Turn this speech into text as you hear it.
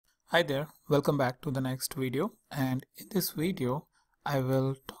Hi there, welcome back to the next video, and in this video I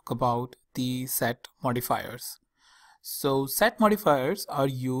will talk about the set modifiers. So set modifiers are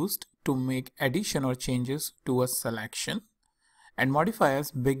used to make addition or changes to a selection, and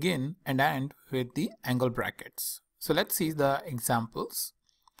modifiers begin and end with the angle brackets. So let's see the examples.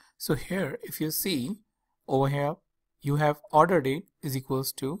 So here if you see over here you have order date is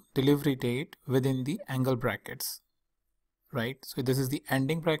equals to delivery date within the angle brackets. Right, so this is the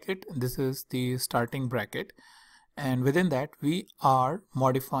ending bracket, this is the starting bracket, and within that we are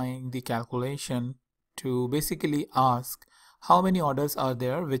modifying the calculation to basically ask how many orders are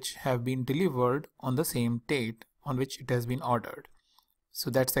there which have been delivered on the same date on which it has been ordered. So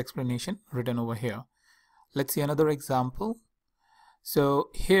that's the explanation written over here. Let's see another example. So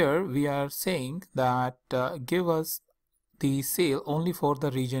here we are saying that give us the sale only for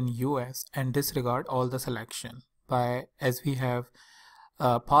the region US and disregard all the selection, by as we have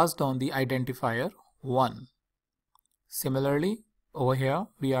passed on the identifier 1. Similarly, over here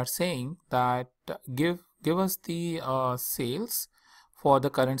we are saying that give us the sales for the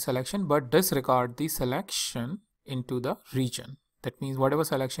current selection but disregard the selection into the region. That means whatever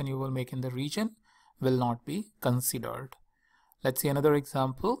selection you will make in the region will not be considered. Let's see another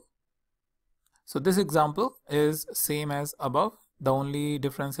example. So this example is same as above. The only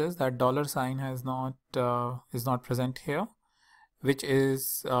difference is that $sign has not is not present here, which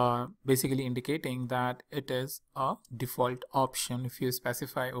is basically indicating that it is a default option. If you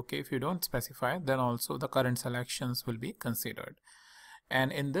specify okay, if you don't specify, then also the current selections will be considered.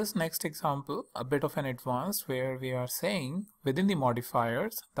 And in this next example, a bit of an advanced, where we are saying within the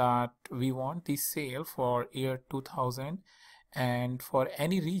modifiers that we want the sale for year 2000 and for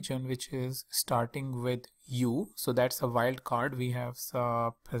any region which is starting with U. So that's a wild card we have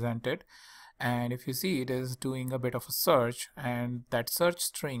presented, and if you see, it is doing a bit of a search, and that search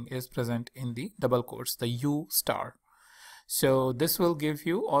string is present in the double quotes, the U star. So this will give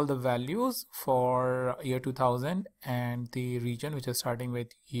you all the values for year 2000 and the region which is starting with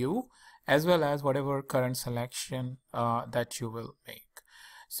U, as well as whatever current selection that you will make.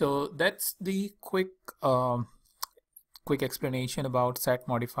 So that's the quick explanation about set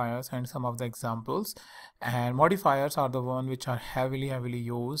modifiers and some of the examples. And modifiers are the one which are heavily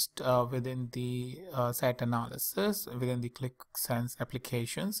used within the set analysis, within the Qlik Sense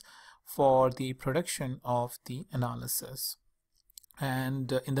applications for the production of the analysis.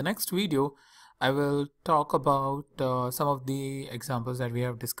 And in the next video I will talk about some of the examples that we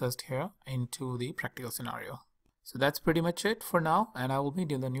have discussed here into the practical scenario. So that's pretty much it for now, and I will meet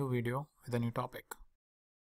you in the new video with a new topic.